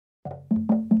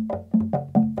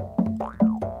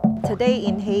Today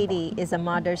in Haiti is a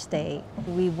Mother's Day.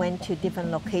 We went to different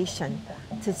locations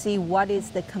to see what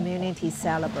is the community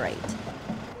celebrate.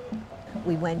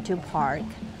 We went to park.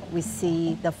 We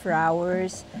see the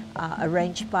flowers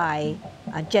arranged by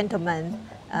a gentleman,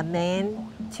 a man,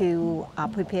 to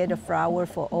prepare the flower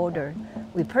for order.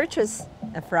 We purchased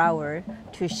a flower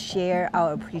to share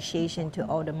our appreciation to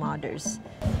all the mothers.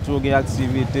 Tout gen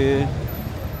activité,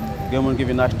 gen moun ki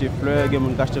vin acheter fleurs, gen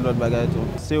moun ki acheter l'autre bagay tout.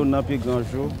 C'est un plus grand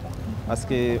jour parce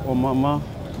que au maman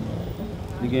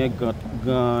il y a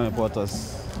grand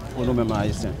importance pour nous mêmes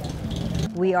Haïtiens.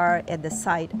 We are at the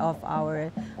site of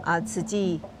our Tzu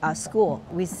Chi school.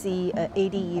 We see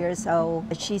 80 years old.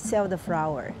 She sells the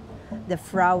flower. The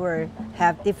flower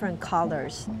have different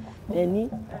colors. Ni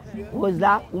rose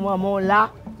là, ou maman là,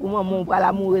 ou maman pour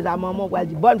l'amoureuse à maman pour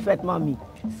dire bonne fête mamie.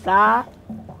 Ça,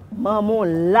 maman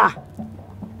là.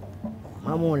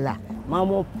 Maman là.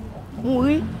 Maman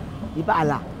mourir, il pas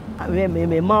là. Mais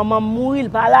maman mourir, il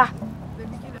pas là.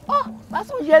 Oh, parce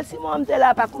que j'ai si maman était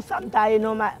là, pas comme ça me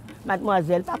non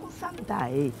mademoiselle, pas comme ça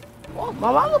me oh,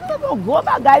 maman représente un gros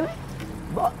bagage.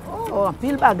 Bon, oh, un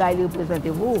pile bagage représente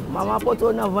vous. Maman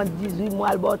poto dans 18 mois,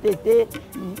 elle boit tété,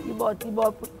 il boit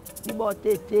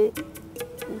tété.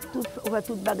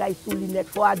 Tout bagage sous lunette,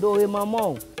 faut adorer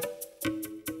maman.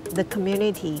 The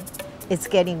community is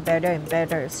getting better and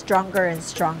better, stronger and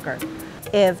stronger.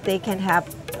 If they can have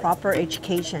proper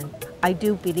education, I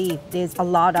do believe there's a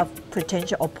lot of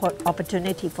potential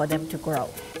opportunity for them to grow.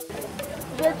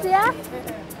 Je dis,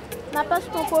 ma passe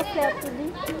ton coffret pour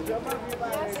lui.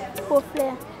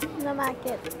 Coffret dans la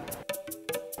maquette.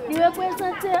 Il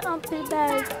représente un peu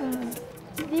de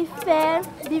il fait,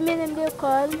 il mène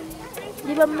l'école,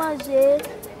 il va manger,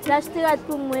 l'acheter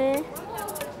pour moi.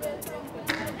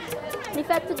 Il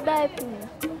fait tout bien pour moi.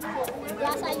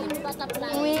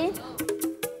 Oui.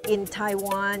 In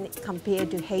Taiwan, compared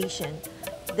to Haitian,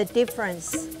 the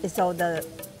difference is all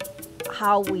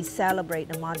how we celebrate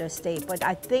the Mother's Day, but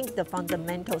I think the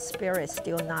fundamental spirit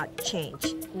still not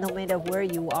changed. No matter where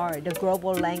you are, the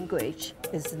global language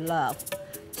is love,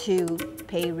 to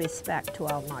pay respect to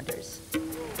our mothers.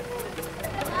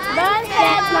 Bonne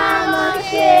fête, maman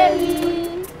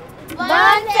chérie!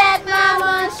 Bonne fête,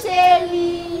 maman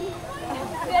chérie!